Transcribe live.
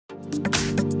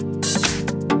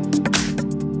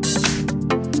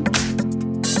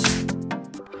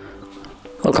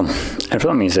Welcome, and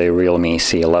from me is a REALME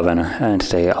C11, and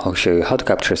today I'll show you how to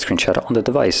capture a screenshot on the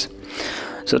device.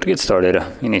 So to get started,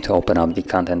 you need to open up the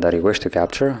content that you wish to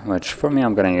capture, which for me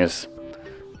I'm going to use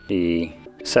the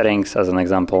settings as an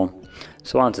example.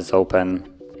 So once it's open,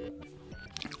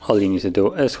 all you need to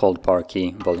do is hold power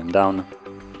key, volume down.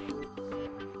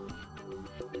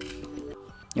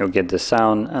 You'll get this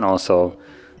sound and also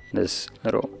this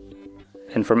little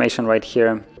information right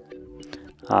here.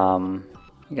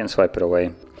 You can swipe it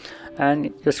away and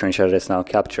your screenshot is now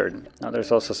captured. Now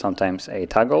there's also sometimes a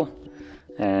toggle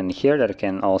and here that you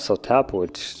can also tap,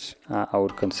 which I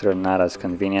would consider not as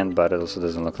convenient, but it also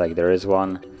doesn't look like there is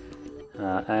one.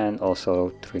 And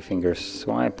also 3-finger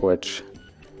swipe, which,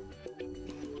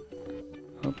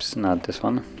 oops, not this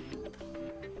one.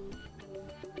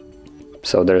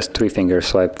 So there's 3-finger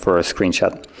swipe for a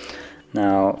screenshot.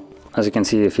 Now, as you can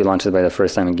see, if you launch it by the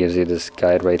first time, it gives you this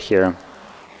guide right here.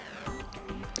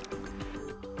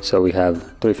 So we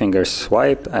have 3-finger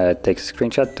swipe, takes a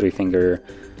screenshot, 3-finger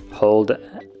hold,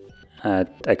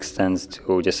 extends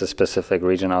to just a specific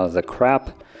region out of the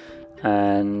crop,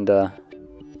 and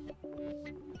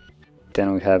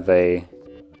then we have a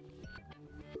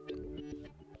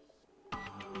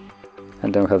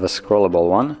scrollable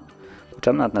one, which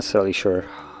I'm not necessarily sure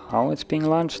how it's being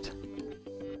launched.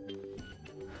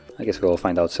 I guess we'll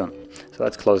find out soon. So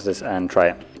let's close this and try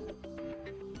it.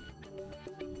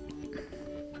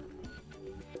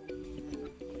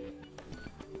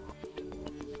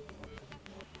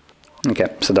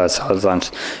 Okay, so that's how it's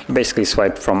launched. You basically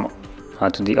swipe from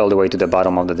all the way to the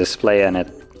bottom of the display, and it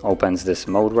opens this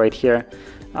mode right here,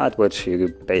 at which you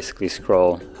basically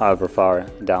scroll however far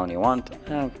down you want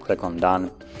and click on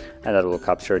done, and that will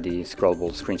capture the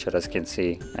scrollable screenshot. As you can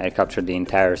see, it captured the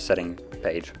entire setting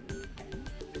page.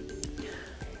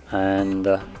 And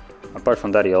apart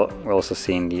from that, we're also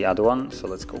seeing the other one, so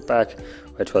let's go back,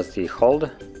 which was the hold.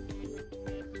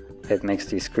 It makes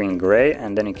the screen gray,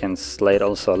 and then you can slide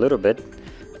also a little bit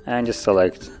and just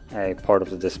select a part of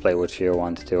the display which you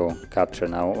want to capture.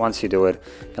 Now once you do it,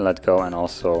 you can let go and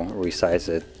also resize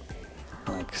it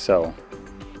like so.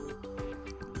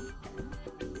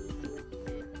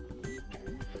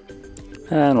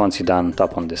 And once you're done,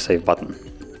 tap on the save button.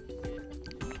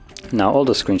 Now all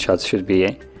the screenshots should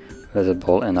be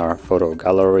visible in our photo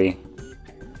gallery.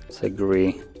 Let's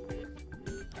agree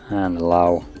and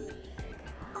allow.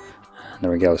 There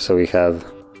we go, so we have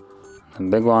the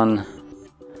big one,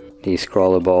 the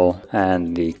scrollable,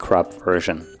 and the crop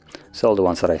version. So all the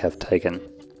ones that I have taken.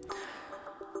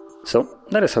 So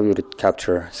that is how you would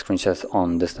capture screenshots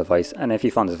on this device, and if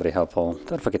you found this very helpful,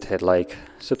 don't forget to hit like,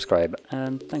 subscribe,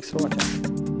 and thanks for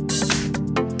watching.